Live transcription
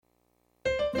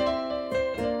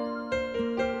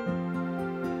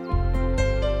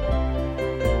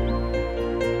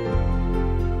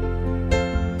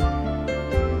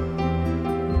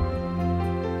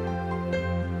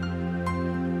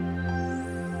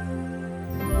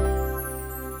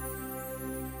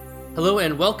Hello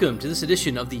and welcome to this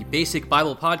edition of the Basic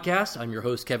Bible Podcast. I'm your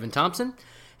host, Kevin Thompson,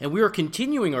 and we are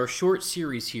continuing our short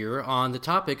series here on the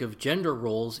topic of gender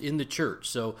roles in the church.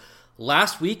 So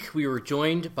last week we were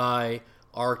joined by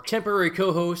our temporary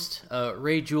co-host,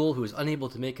 Ray Jewell, who is unable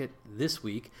to make it this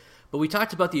week, but we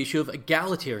talked about the issue of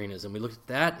egalitarianism. We looked at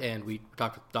that, and we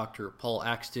talked with Dr. Paul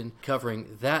Axton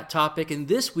covering that topic. And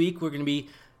this week we're going to be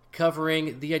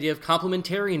covering the idea of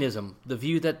complementarianism, the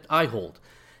view that I hold.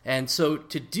 And so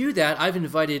to do that, I've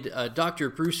invited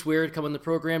Dr. Bruce Ware to come on the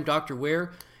program. Dr.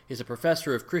 Ware is a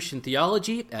professor of Christian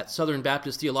theology at Southern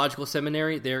Baptist Theological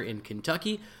Seminary there in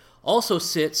Kentucky. Also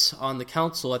sits on the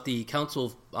council at the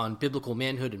Council on Biblical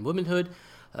Manhood and Womanhood.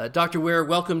 Dr. Ware,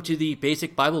 welcome to the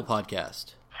Basic Bible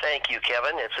Podcast. Thank you,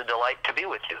 Kevin. It's a delight to be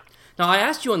with you. Now, I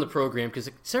asked you on the program because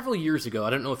several years ago,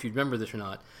 I don't know if you remember this or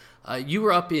not, you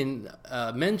were up in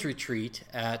a men's retreat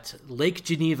at Lake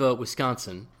Geneva,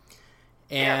 Wisconsin.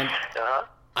 And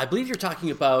I believe you're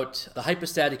talking about the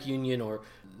hypostatic union, or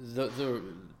the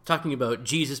talking about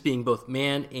Jesus being both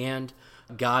man and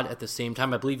God at the same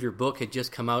time. I believe your book had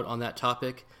just come out on that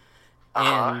topic.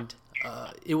 And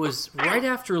it was right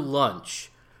after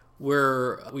lunch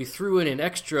where we threw in an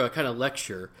extra kind of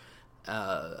lecture.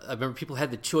 I remember people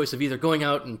had the choice of either going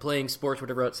out and playing sports,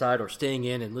 whatever, outside, or staying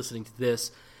in and listening to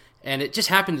this. And it just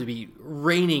happened to be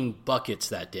raining buckets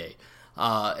that day.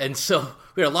 And so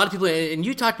we had a lot of people, and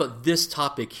you talked about this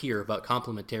topic here about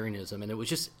complementarianism, and it was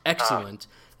just excellent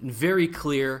and very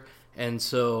clear. And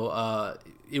so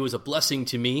it was a blessing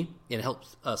to me, and it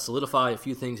helped solidify a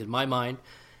few things in my mind.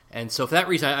 And so for that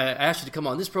reason, I asked you to come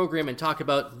on this program and talk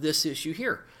about this issue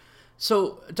here.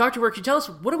 So, Dr. Ware, can you tell us,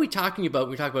 what are we talking about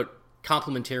when we talk about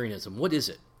complementarianism? What is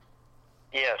it?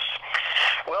 Yes.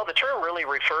 Well, the term really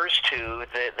refers to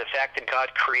the fact that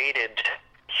God created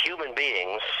human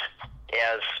beings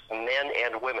as men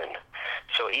and women.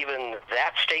 So even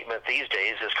that statement these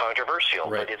days is controversial,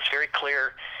 right. But it's very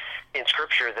clear in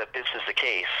Scripture that this is the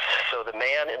case. So the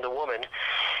man and the woman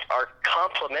are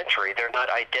complementary. They're not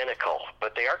identical,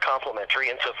 but they are complementary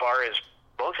insofar as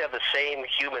both have the same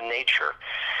human nature.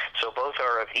 So both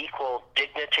are of equal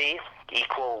dignity,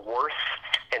 equal worth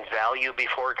and value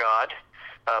before God,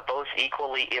 both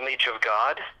equally image of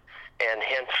God, and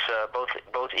hence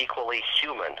both equally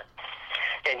human.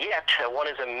 And yet, one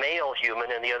is a male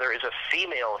human and the other is a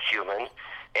female human,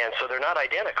 and so they're not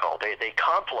identical. They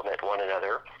complement one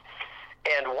another.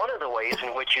 And one of the ways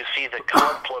in which you see the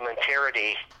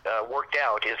complementarity worked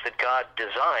out is that God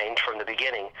designed from the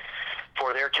beginning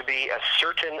for there to be a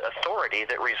certain authority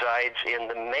that resides in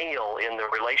the male in the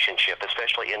relationship,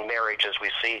 especially in marriage, as we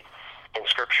see in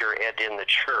Scripture and in the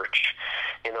church.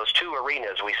 In those two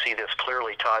arenas, we see this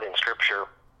clearly taught in Scripture,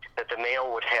 that the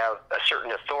male would have a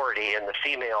certain authority and the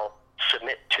female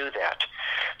submit to that.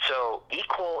 So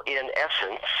equal in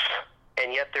essence,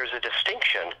 and yet there's a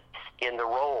distinction in the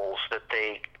roles that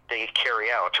they carry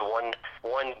out.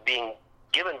 One being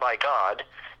given by God,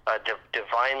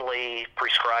 divinely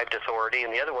prescribed authority,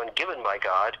 and the other one given by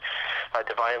God,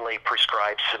 divinely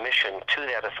prescribed submission to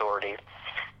that authority,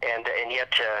 and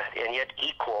yet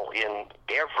equal in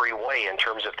every way in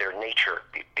terms of their nature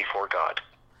before God.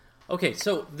 Okay,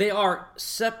 so they are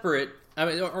separate,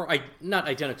 not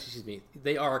identical, excuse me.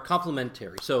 They are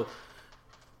complementary. So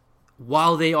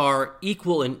while they are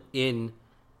equal in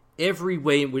every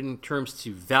way in terms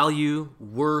to value,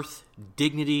 worth,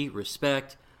 dignity,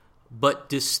 respect, but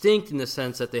distinct in the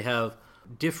sense that they have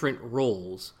different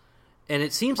roles. And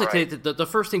it seems like the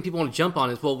first thing people want to jump on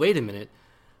is, well, wait a minute.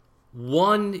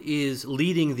 One is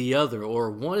leading the other, or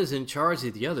one is in charge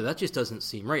of the other. That just doesn't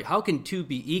seem right. How can two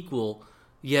be equal,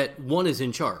 yet one is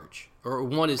in charge, or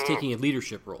one is taking a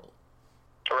leadership role?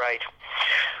 Right.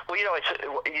 Well,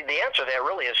 the answer to that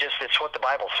really is just it's what the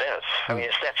Bible says. I mean,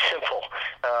 it's that simple.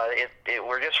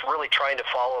 We're just really trying to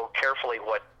follow carefully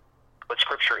what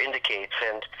Scripture indicates,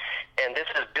 and this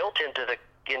is built into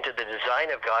the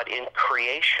design of God in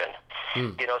creation.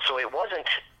 So it wasn't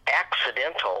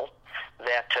accidental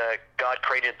that God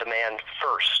created the man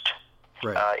first.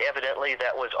 Right. Evidently,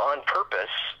 that was on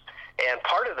purpose, and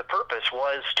part of the purpose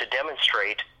was to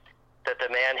demonstrate that the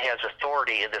man has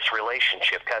authority in this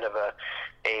relationship, kind of a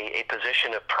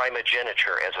position of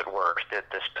primogeniture, as it were, that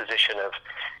this position of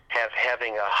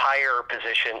having a higher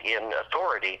position in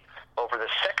authority over the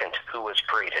second who was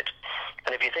created.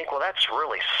 And if you think, well, that's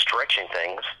really stretching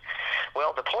things,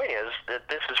 well, the point is that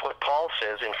this is what Paul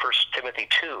says in 1 Timothy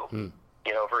 2,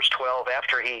 verse 12,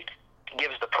 after he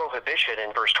gives the prohibition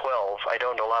in verse 12, I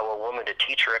don't allow a woman to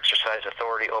teach or exercise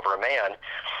authority over a man.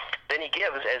 Then he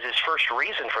gives as his first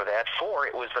reason for that, for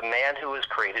it was the man who was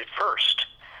created first,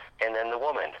 and then the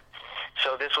woman.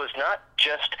 So this was not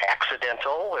just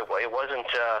accidental. It wasn't,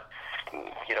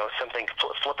 something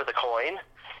flip of the coin.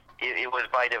 It was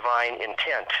by divine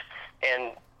intent.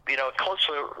 And,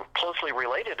 closely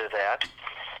related to that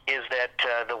is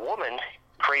that the woman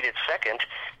created second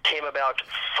came about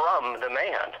from the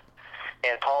man.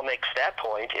 And Paul makes that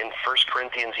point in 1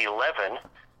 Corinthians 11,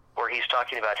 where he's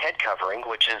talking about head covering,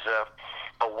 which is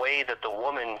a way that the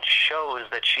woman shows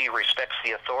that she respects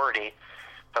the authority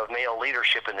of male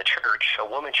leadership in the church. A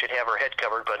woman should have her head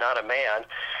covered, but not a man.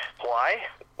 Why?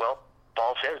 Well,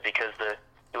 Paul says because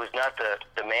it was not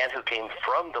the man who came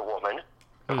from the woman.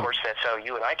 Of course, that's how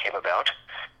you and I came about.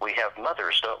 We have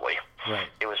mothers, don't we? Right.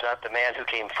 It was not the man who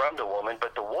came from the woman,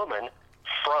 but the woman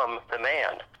from the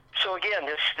man. So again,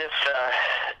 this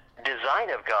design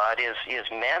of God is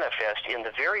manifest in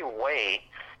the very way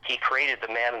he created the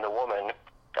man and the woman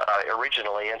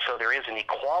originally, and so there is an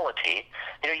equality.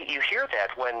 You hear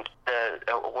that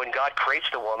when God creates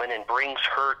the woman and brings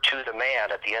her to the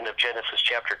man at the end of Genesis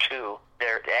chapter 2.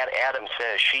 There, Adam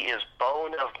says, "She is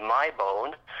bone of my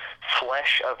bone,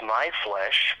 flesh of my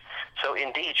flesh." So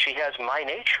indeed, she has my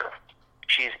nature.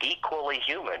 She's equally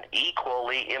human,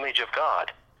 equally image of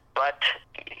God. But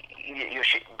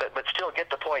but still get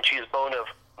the point. She is bone of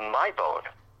my bone.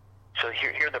 So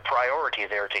hear the priority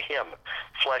there to him,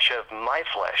 flesh of my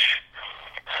flesh.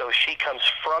 So she comes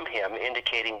from him,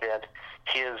 indicating that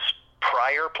his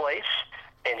prior place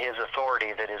and his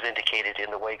authority that is indicated in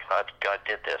the way God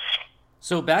did this.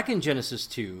 So back in Genesis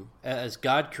 2, as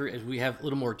we have a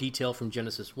little more detail from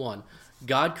Genesis 1,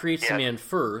 God creates the man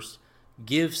first,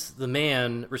 gives the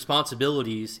man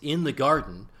responsibilities in the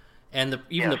garden, and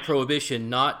even the prohibition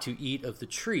not to eat of the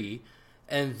tree,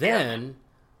 and then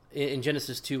in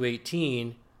Genesis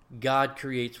 2:18, God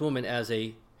creates woman as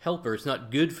a helper. It's not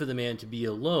good for the man to be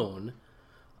alone,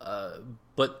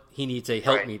 but he needs a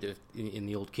helpmeet in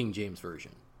the old King James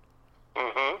Version.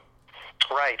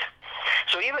 Mm-hmm. Right.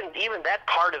 So even that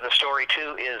part of the story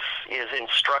too is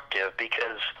instructive,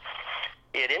 because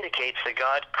it indicates that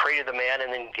God created the man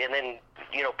and then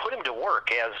put him to work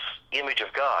as image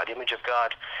of God. Image of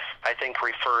God, I think,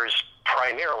 refers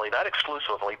primarily, not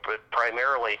exclusively, but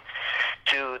primarily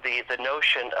to the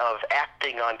notion of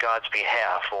acting on God's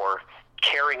behalf or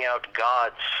carrying out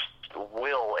God's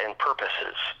will and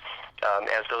purposes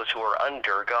as those who are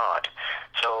under God.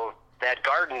 So that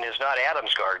garden is not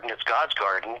Adam's garden, it's God's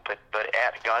garden, but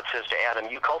God says to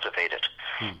Adam, you cultivate it.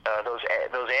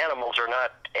 Those animals are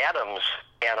not Adam's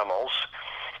animals,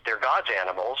 they're God's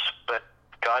animals, but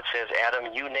God says,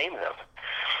 Adam, you name them.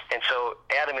 And so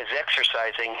Adam is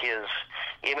exercising his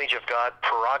image of God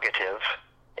prerogative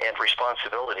and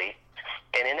responsibility.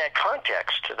 And in that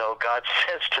context, though, God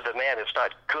says to the man, it's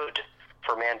not good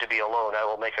for man to be alone. I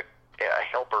will make a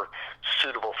helper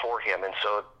suitable for him. And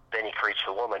so then he creates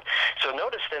the woman. So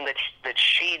notice then that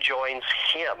she joins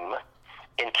him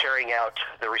in carrying out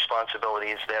the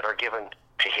responsibilities that are given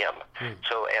to him.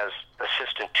 So as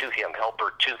assistant to him,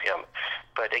 helper to him.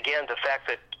 But again, the fact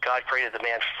that God created the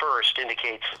man first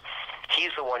indicates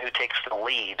he's the one who takes the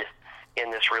lead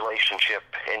in this relationship,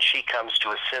 and she comes to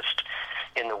assist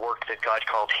in the work that God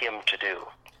called him to do.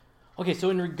 Okay,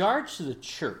 so in regards to the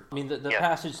church, I mean, the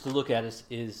passage to look at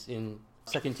is in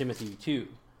 2 Timothy 2.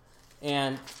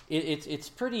 And it's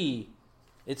pretty,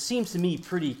 it seems to me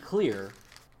pretty clear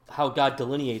how God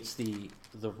delineates the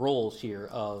roles here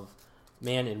of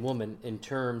man and woman in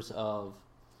terms of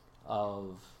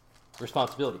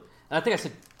responsibility. And I think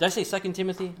did I say 2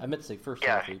 Timothy? I meant to say 1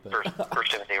 Timothy. But 1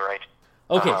 Timothy, right.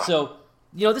 Okay, so,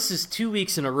 this is 2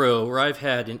 weeks in a row where I've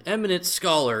had an eminent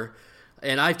scholar,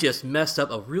 and I've just messed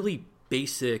up a really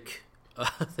basic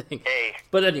thing. Hey,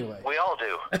 but anyway. We all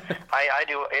do. I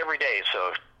do every day,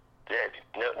 so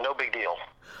no big deal.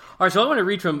 All right, so I want to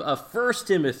read from 1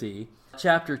 Timothy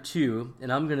chapter 2,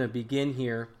 and I'm going to begin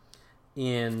here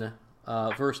in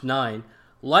verse 9.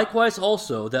 Likewise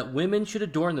also, that women should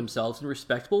adorn themselves in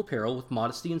respectable apparel with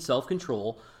modesty and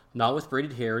self-control, not with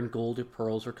braided hair and gold or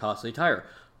pearls or costly attire,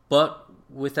 but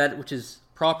with that which is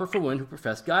proper for women who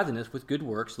profess godliness with good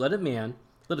works. Let a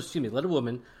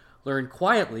woman learn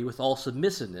quietly with all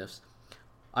submissiveness.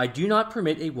 I do not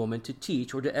permit a woman to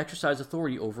teach or to exercise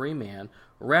authority over a man.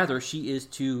 Rather, she is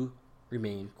to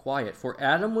remain quiet. For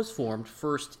Adam was formed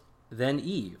first, then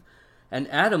Eve. And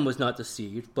Adam was not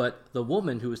deceived, but the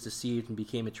woman who was deceived and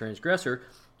became a transgressor,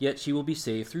 yet she will be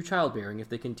saved through childbearing if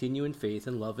they continue in faith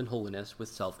and love and holiness with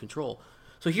self-control.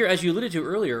 So here, as you alluded to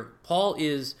earlier, Paul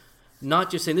is not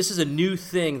just saying this is a new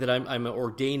thing that I'm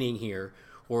ordaining here,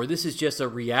 or this is just a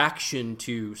reaction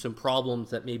to some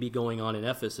problems that may be going on in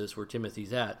Ephesus where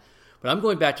Timothy's at. But I'm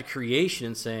going back to creation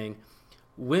and saying,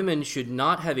 women should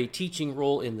not have a teaching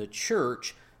role in the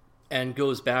church, and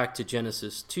goes back to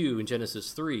Genesis 2 and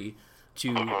Genesis 3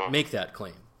 to make that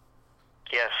claim.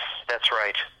 Yes, that's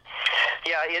right.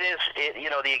 Yeah, it is.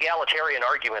 The egalitarian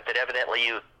argument that evidently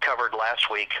you covered last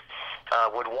week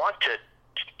would want to,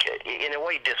 in a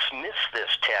way, dismiss this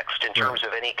text in terms of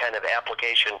any kind of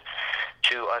application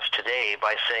to us today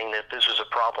by saying that this is a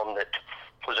problem that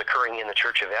was occurring in the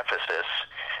Church of Ephesus.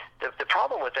 The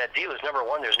problem with that view is, number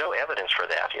one, there's no evidence for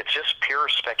that. It's just pure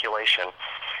speculation.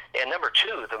 And number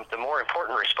two, the more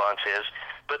important response is,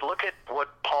 but look at what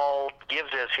Paul gives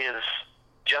as his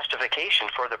justification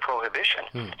for the prohibition.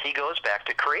 He goes back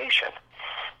to creation.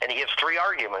 And he gives three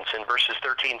arguments in verses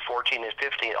 13, 14, and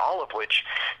 15, all of which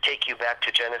take you back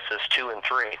to Genesis 2 and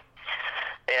 3.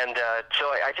 And so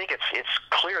I think it's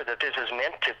clear that this is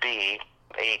meant to be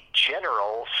a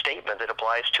general statement that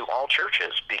applies to all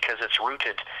churches because it's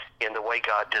rooted in the way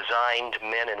God designed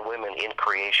men and women in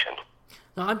creation.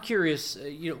 Now, I'm curious,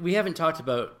 we haven't talked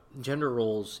about gender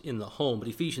roles in the home, but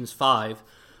Ephesians 5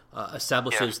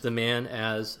 establishes the man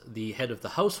as the head of the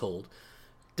household.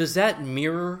 Does that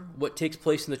mirror what takes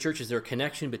place in the church? Is there a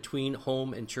connection between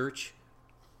home and church?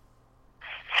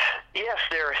 Yes,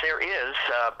 there is.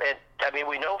 And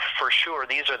we know for sure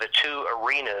these are the two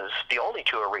arenas, the only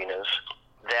two arenas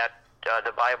that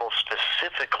the Bible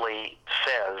specifically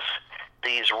says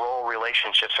these role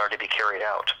relationships are to be carried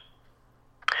out.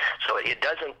 So it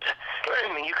doesn't.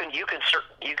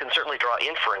 You can certainly draw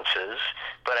inferences,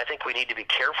 but I think we need to be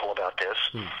careful about this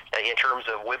in terms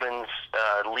of women's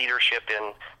leadership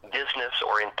in business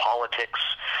or in politics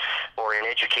or in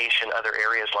education, other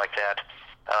areas like that.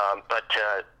 But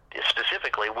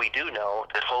specifically, we do know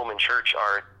that home and church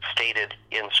are stated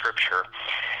in Scripture,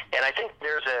 and I think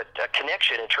there's a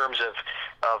connection in terms of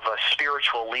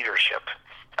spiritual leadership.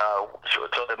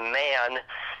 So the man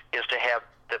is to have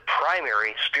the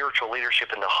primary spiritual leadership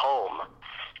in the home,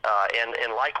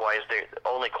 and likewise, the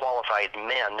only qualified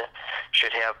men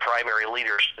should have primary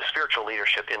spiritual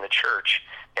leadership in the church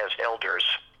as elders.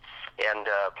 And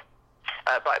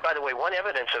by the way, one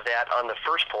evidence of that on the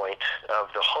first point of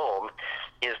the home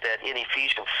is that in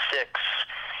Ephesians 6,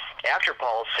 after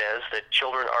Paul says that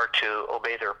children are to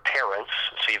obey their parents,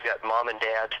 so you've got mom and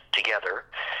dad together,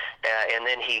 and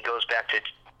then he goes back to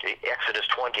Exodus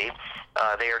 20,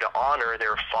 they are to honor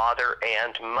their father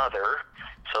and mother,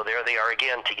 so there they are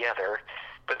again together.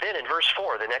 But then in verse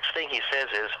 4, the next thing he says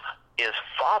is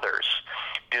fathers,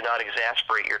 do not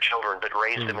exasperate your children, but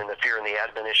raise them in the fear and the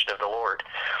admonition of the Lord.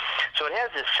 So it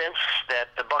has this sense that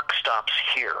the buck stops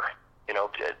here.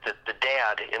 The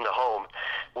dad in the home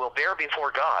will bear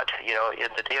before God, in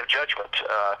the day of judgment,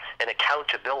 an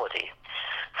accountability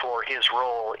for his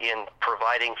role in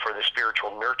providing for the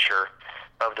spiritual nurture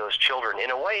of those children in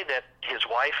a way that his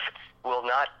wife will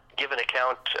not give an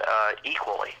account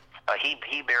equally.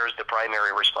 He bears the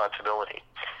primary responsibility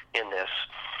in this.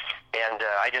 And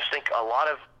I just think a lot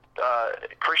of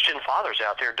Christian fathers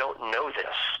out there don't know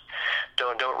this,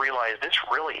 don't realize this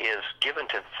really is given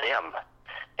to them.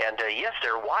 And yes,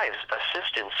 their wives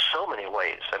assist in so many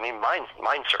ways.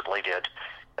 Mine certainly did,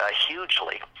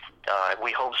 hugely.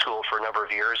 We homeschooled for a number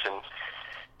of years,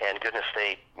 and goodness,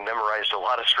 they memorized a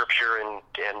lot of scripture and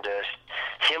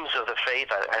hymns of the faith.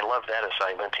 I love that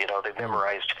assignment. They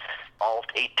memorized all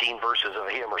 18 verses of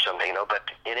a hymn or something.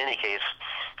 But in any case,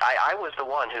 I was the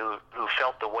one who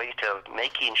felt the weight of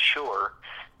making sure,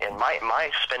 and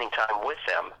my spending time with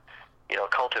them,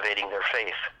 cultivating their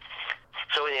faith.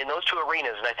 So in those two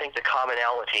arenas, and I think the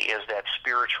commonality is that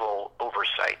spiritual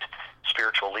oversight,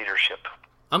 spiritual leadership.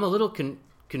 I'm a little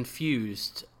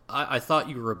confused. I thought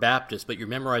you were a Baptist, but you're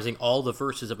memorizing all the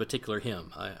verses of a particular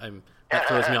hymn. That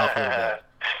throws me off a little bit.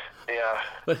 Yeah.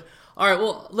 But all right,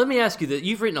 well, let me ask you that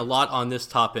you've written a lot on this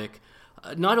topic.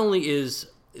 Not only is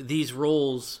these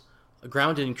roles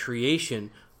grounded in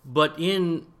creation, but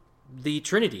in the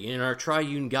Trinity, in our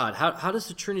triune God. How does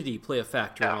the Trinity play a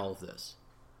factor in all of this?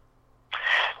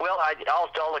 Well,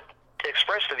 I'll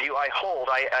express the view I hold.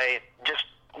 I just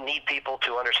need people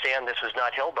to understand this is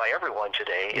not held by everyone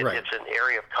today. Right. It's an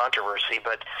area of controversy,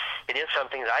 but it is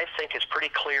something that I think is pretty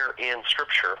clear in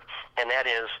Scripture, and that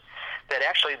is that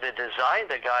actually the design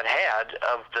that God had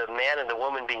of the man and the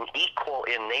woman being equal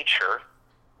in nature,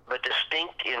 but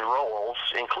distinct in roles,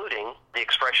 including the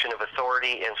expression of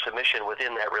authority and submission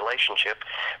within that relationship,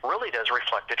 really does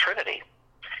reflect the Trinity.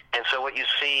 And so what you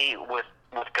see with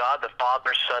God the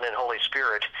Father, Son, and Holy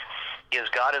Spirit is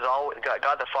God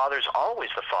the Father is always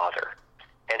the Father.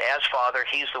 And as Father,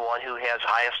 He's the one who has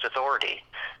highest authority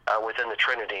within the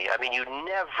Trinity. You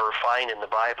never find in the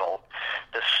Bible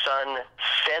the Son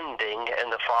sending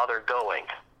and the Father going.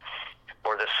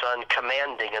 or the Son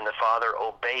commanding and the Father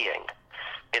obeying.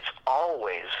 It's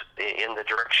always in the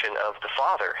direction of the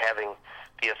Father having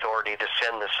the authority to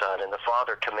send the Son, and the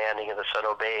Father commanding and the Son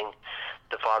obeying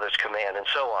the Father's command, and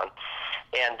so on.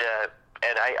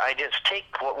 And I just take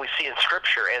what we see in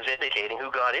Scripture as indicating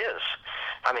who God is.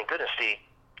 I mean, goodness, the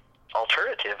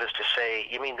alternative is to say,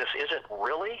 you mean this isn't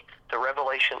really the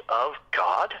revelation of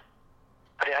God?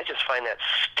 I mean, I just find that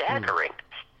staggering.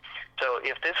 So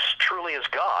if this truly is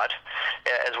God,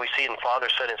 as we see in Father,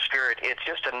 Son, and Spirit, it's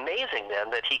just amazing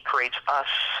then that he creates us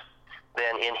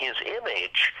then in his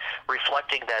image,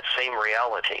 reflecting that same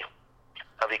reality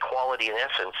of equality in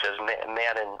essence, as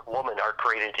man and woman are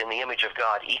created in the image of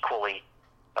God, equally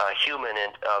human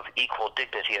and of equal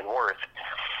dignity and worth,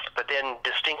 but then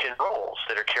distinct in roles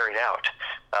that are carried out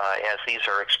as these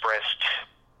are expressed.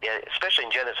 Especially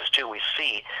in Genesis 2, we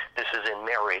see this is in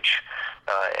marriage,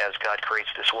 as God creates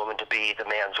this woman to be the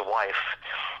man's wife,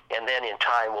 and then in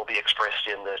time will be expressed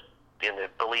in the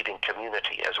believing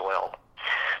community as well.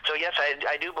 So yes,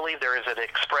 I do believe there is an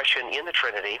expression in the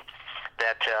Trinity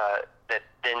that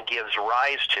then gives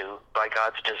rise to, by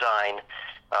God's design,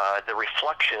 the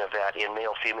reflection of that in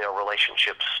male-female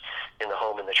relationships in the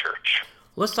home and the church.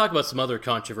 Let's talk about some other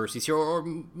controversies here, or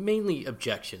mainly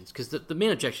objections, because the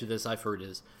main objection to this I've heard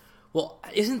is, well,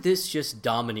 isn't this just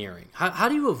domineering? How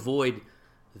do you avoid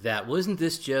that? Well, isn't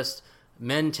this just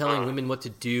men telling women what to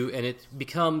do, and it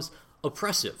becomes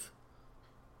oppressive?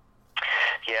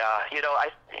 Yeah,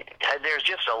 there's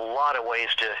just a lot of ways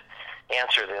to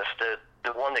answer this.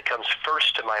 The one that comes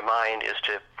first to my mind is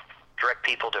to direct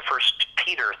people to 1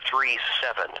 Peter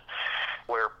 3:7,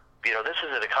 where this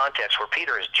is in a context where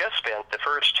Peter has just spent the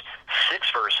first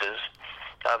 6 verses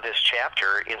of this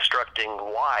chapter instructing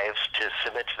wives to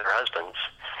submit to their husbands.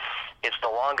 It's the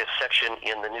longest section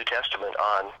in the New Testament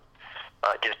on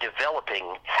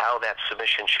developing how that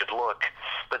submission should look.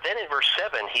 But then in verse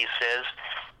 7, he says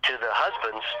to the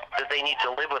husbands that they need to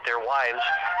live with their wives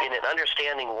in an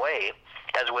understanding way,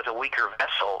 as with a weaker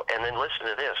vessel. And then listen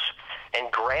to this,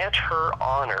 and grant her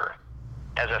honor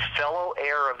as a fellow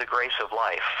heir of the grace of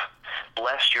life,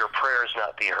 lest your prayers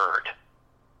not be heard.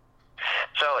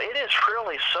 So it is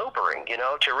really sobering,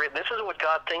 this is what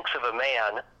God thinks of a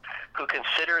man who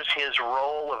considers his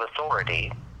role of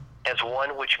authority as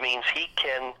one which means he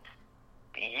can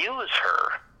use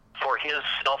her for his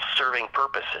self-serving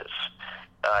purposes.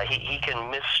 He can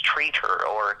mistreat her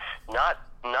or not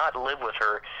live with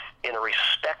her in a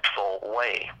respectful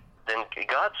way. Then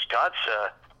God's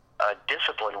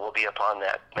discipline will be upon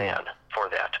that man for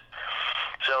that.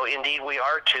 So indeed, we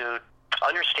are to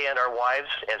understand our wives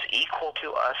as equal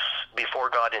to us before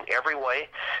God in every way.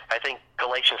 I think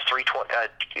Galatians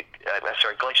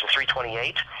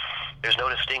 3:28. There's no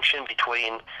distinction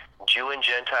between Jew and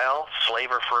Gentile,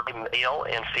 slave or free, male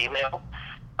and female.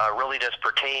 Really does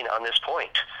pertain on this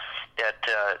point that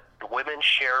women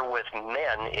share with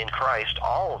men in Christ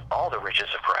all the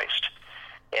riches of Christ,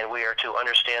 and we are to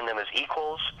understand them as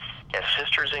equals, as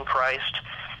sisters in Christ,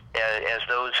 as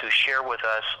those who share with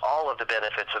us all of the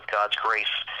benefits of God's grace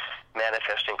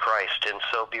manifest in Christ, and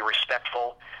so be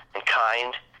respectful and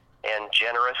kind and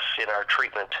generous in our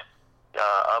treatment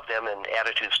of them and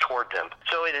attitudes toward them.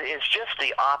 So it's just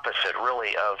the opposite,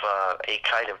 really, of a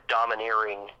kind of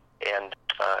domineering and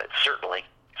certainly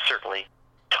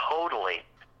totally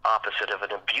opposite of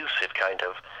an abusive kind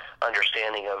of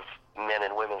understanding of men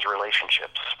and women's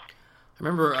relationships. I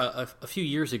remember a few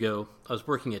years ago, I was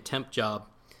working a temp job,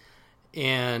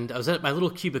 and I was at my little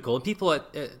cubicle, and people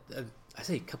I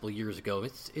say a couple of years ago,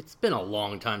 it's been a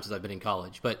long time since I've been in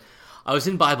college, but I was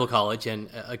in Bible college, and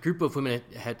a group of women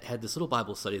had this little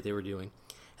Bible study that they were doing,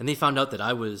 and they found out that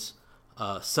I was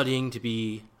studying to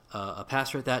be a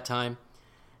pastor at that time.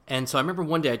 And so I remember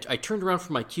one day I turned around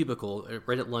from my cubicle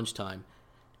right at lunchtime,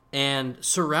 and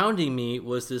surrounding me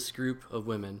was this group of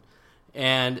women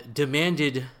and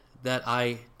demanded that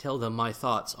I tell them my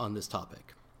thoughts on this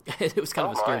topic. It was kind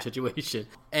of a scary situation.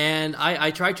 And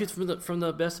I tried to, from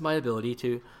the best of my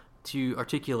ability, to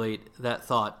articulate that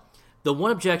thought. The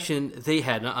one objection they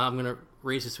had, and I'm going to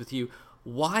raise this with you,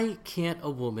 why can't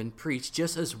a woman preach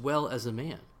just as well as a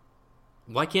man?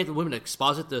 Why can't the women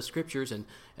exposit the scriptures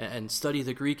and study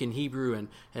the Greek and Hebrew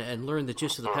and learn the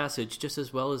gist of the passage just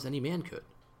as well as any man could?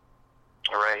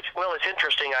 Right. Well, it's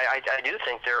interesting. I do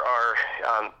think there are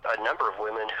a number of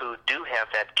women who do have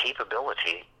that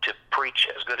capability to preach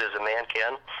as good as a man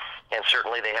can, and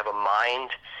certainly they have a mind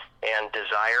and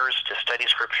desires to study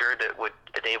Scripture that would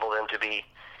enable them to be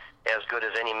as good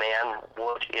as any man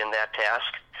would in that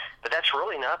task. But that's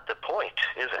really not the point,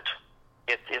 is it?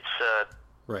 It's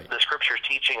right. The Scripture's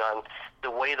teaching on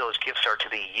the way those gifts are to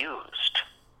be used.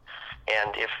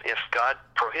 And if God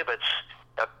prohibits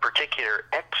a particular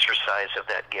exercise of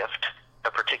that gift,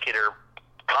 a particular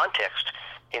context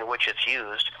in which it's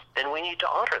used, then we need to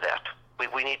honor that.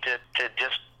 We need to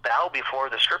just bow before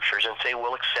the Scriptures and say,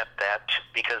 we'll accept that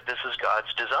because this is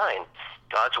God's design.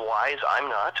 God's wise, I'm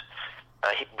not.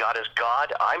 God is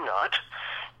God, I'm not.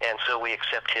 And so we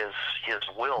accept His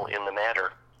will in the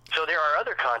matter. So there are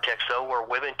other contexts, though, where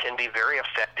women can be very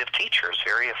effective teachers,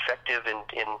 very effective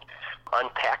in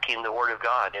unpacking the Word of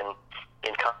God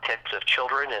in context of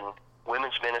children and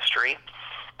women's ministry.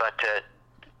 But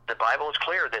the Bible is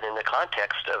clear that in the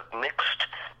context of mixed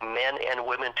men and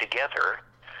women together,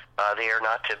 they are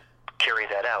not to carry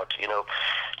that out. You know,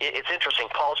 it's interesting.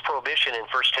 Paul's prohibition in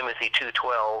 1 Timothy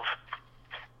 2:12,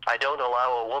 I don't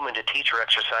allow a woman to teach or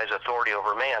exercise authority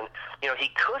over man. You know, he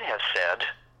could have said,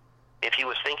 if he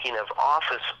was thinking of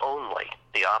office only,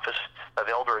 the office of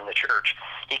elder in the church,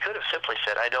 he could have simply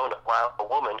said, I don't allow a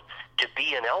woman to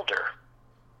be an elder.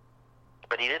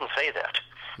 But he didn't say that.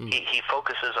 He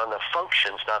focuses on the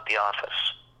functions, not the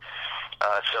office.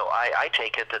 So I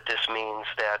take it that this means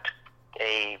that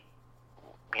a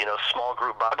small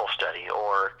group Bible study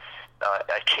or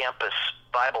a campus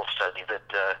Bible study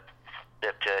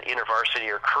that InterVarsity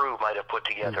or Cru might have put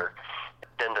together,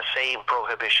 then the same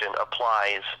prohibition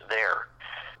applies there,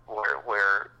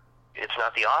 where it's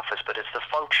not the office, but it's the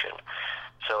function.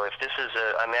 So if this is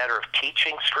a matter of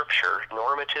teaching Scripture,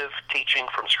 normative teaching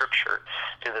from Scripture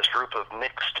to this group of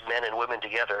mixed men and women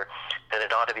together, then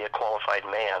it ought to be a qualified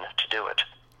man to do it.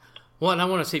 Well, and I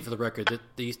want to say for the record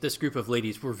that this group of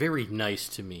ladies were very nice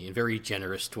to me and very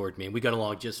generous toward me, and we got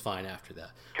along just fine after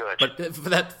that. Good. But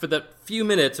for that few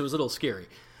minutes, it was a little scary.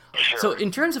 Sure. So in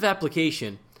terms of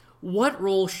application, what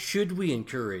role should we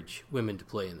encourage women to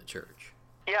play in the church?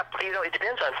 Yeah, it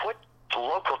depends on what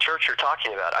local church you're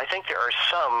talking about. I think there are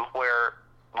some where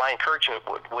my encouragement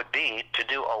would be to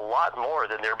do a lot more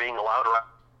than they're being allowed around.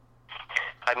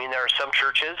 I mean, there are some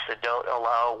churches that don't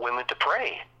allow women to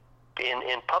pray in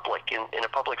public, in a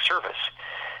public service.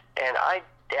 And I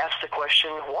ask the question,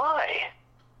 why?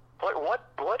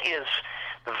 What is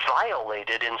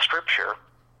violated in Scripture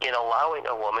in allowing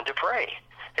a woman to pray?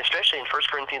 Especially in 1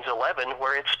 Corinthians 11,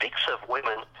 where it speaks of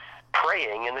women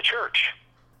praying in the church.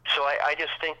 So I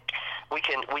just think we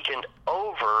can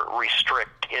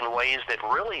over-restrict in ways that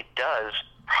really does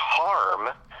harm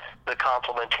the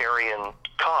complementarian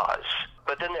cause.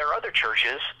 But then there are other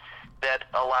churches that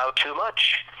allow too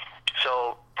much.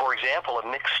 So, for example, a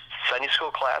mixed Sunday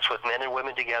school class with men and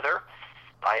women together,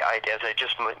 as I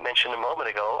just mentioned a moment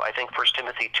ago, I think 1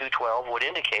 Timothy 2:12 would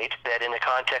indicate that in a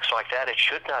context like that, it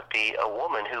should not be a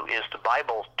woman who is the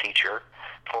Bible teacher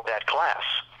for that class.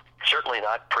 Certainly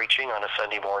not preaching on a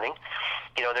Sunday morning.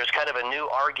 You know, there's kind of a new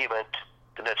argument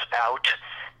that's out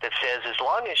that says as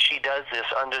long as she does this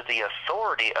under the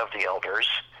authority of the elders,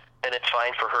 then it's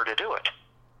fine for her to do it.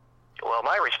 Well,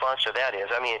 my response to that is,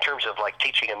 in terms of like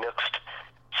teaching a mixed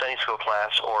Sunday school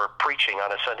class or preaching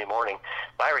on a Sunday morning,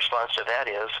 my response to that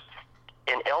is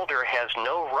an elder has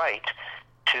no right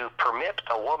to permit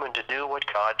a woman to do what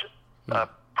God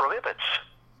prohibits.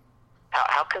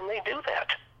 How can they do that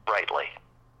rightly?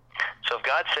 So if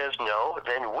God says no,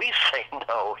 then we say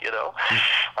no,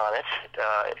 on it.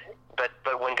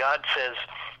 But when God says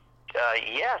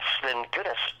yes, then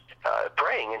goodness,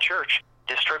 praying in church,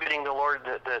 distributing the Lord,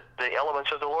 the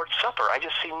elements of the Lord's Supper. I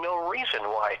just see no reason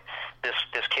why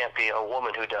this can't be a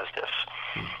woman who does this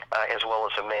as well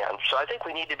as a man. So I think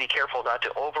we need to be careful not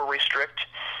to over-restrict.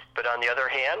 But on the other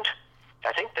hand,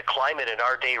 I think the climate in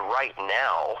our day right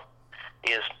now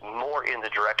is more in the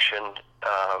direction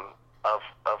of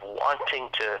wanting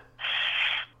to,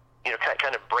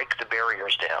 kind of break the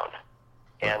barriers down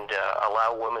and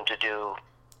allow women to do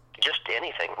just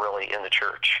anything really in the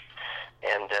church.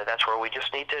 And that's where we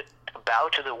just need to bow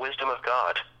to the wisdom of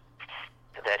God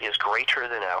that is greater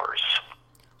than ours.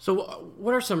 So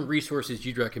what are some resources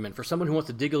you'd recommend for someone who wants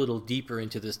to dig a little deeper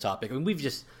into this topic?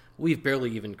 We've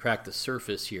barely even cracked the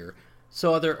surface here.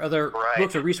 So are there right.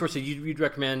 books or resources you'd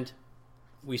recommend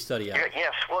we study out?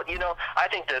 Yes. Well, I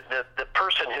think that the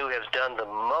person who has done the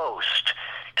most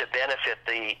to benefit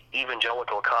the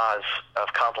evangelical cause of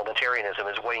complementarianism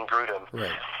is Wayne Grudem,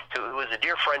 right, who is a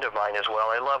dear friend of mine as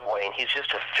well. I love Wayne. He's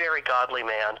just a very godly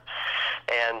man,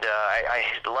 and I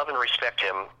love and respect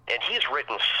him. And he's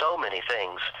written so many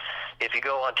things. If you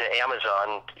go onto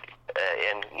Amazon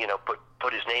and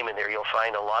put his name in there, you'll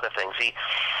find a lot of things.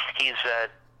 He's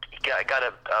got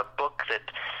a book that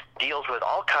deals with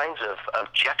all kinds of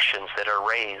objections that are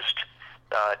raised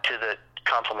to the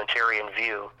complementarian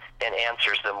view and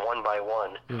answers them one by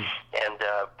one. And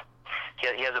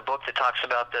he has a book that talks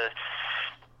about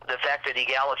the fact that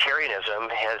egalitarianism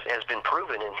has been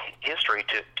proven in history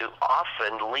to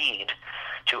often lead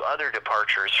to other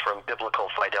departures from biblical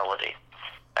fidelity.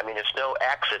 I mean, it's no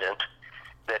accident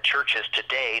that churches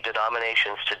today,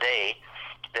 denominations today,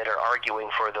 that are arguing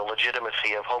for the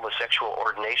legitimacy of homosexual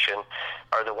ordination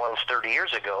are the ones 30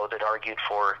 years ago that argued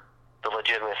for the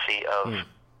legitimacy of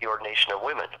the ordination of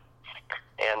women.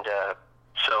 And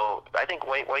so I think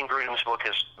Wayne Grudem's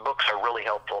books are really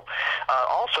helpful.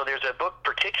 Also, there's a book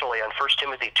particularly on 1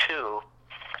 Timothy 2,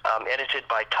 edited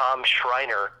by Tom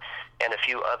Schreiner and a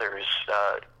few others,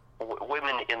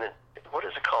 Women in the, what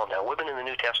is it called now? Women in the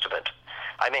New Testament.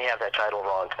 I may have that title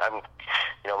wrong.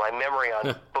 My memory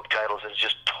on book titles is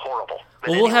just horrible.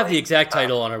 But well, we'll have the exact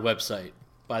title on our website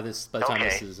by the time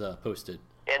this is posted.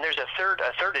 And there's a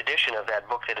third edition of that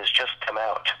book that has just come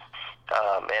out,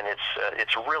 and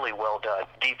it's really well done,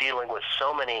 dealing with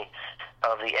so many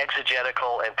of the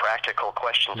exegetical and practical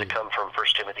questions that come from 1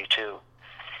 Timothy 2.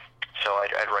 So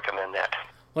I'd recommend that.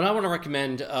 Well, I want to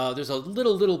recommend, there's a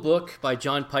little book by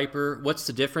John Piper, What's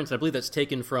the Difference? I believe that's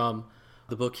taken from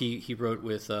the book he wrote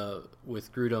with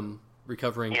Grudem,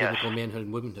 Recovering Biblical Manhood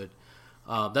and Womanhood.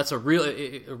 That's a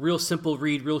real simple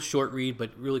read, real short read,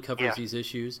 but really covers these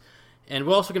issues. And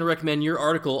we're also going to recommend your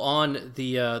article on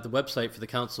the website for the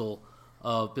Council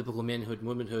of Biblical Manhood and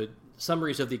Womanhood,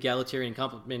 summaries of the egalitarian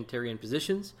and complementarian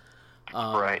positions.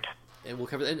 Right. And we'll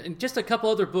cover that. And just a couple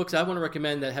other books I want to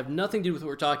recommend that have nothing to do with what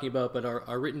we're talking about, but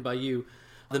are written by you.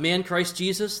 The Man Christ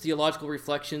Jesus, Theological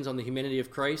Reflections on the Humanity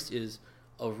of Christ, is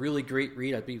a really great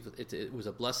read. I believe it was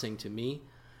a blessing to me.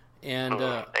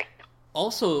 And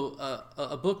also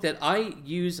a book that I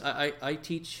use, I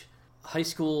teach high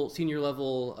school, senior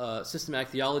level systematic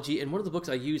theology, and one of the books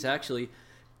I use actually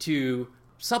to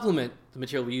supplement the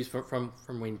material we use from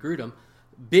Wayne Grudem,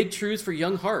 Big Truths for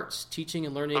Young Hearts, Teaching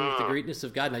and Learning the Greatness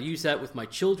of God. And I use that with my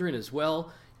children as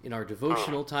well in our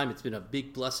devotional time. It's been a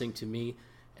big blessing to me.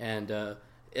 And I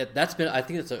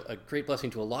think it's a great blessing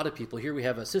to a lot of people. Here we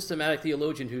have a systematic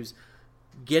theologian who's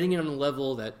getting it on a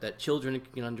level that children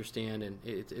can understand, and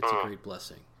it's a great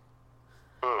blessing.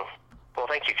 Well,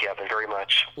 thank you, Kevin, very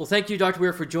much. Well, thank you, Dr.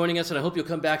 Ware, for joining us, and I hope you'll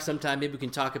come back sometime. Maybe we can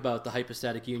talk about the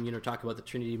hypostatic union or talk about the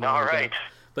Trinity. All right.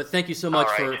 But thank you so much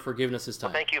for giving us this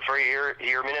time. Well, thank you for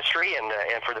your ministry and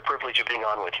for the privilege of being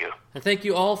on with you. And thank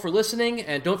you all for listening.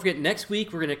 And don't forget, next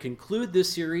week we're going to conclude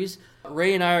this series.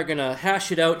 Ray and I are going to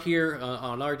hash it out here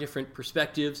on our different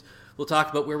perspectives. We'll talk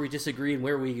about where we disagree and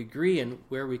where we agree and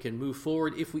where we can move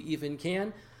forward if we even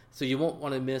can. So you won't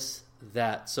want to miss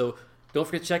that. So don't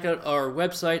forget to check out our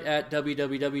website at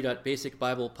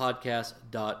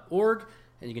www.basicbiblepodcast.org.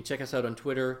 And you can check us out on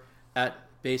Twitter at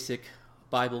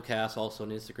BasicBiblecast, also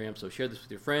on Instagram. So share this with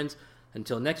your friends.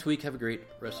 Until next week, have a great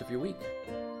rest of your week.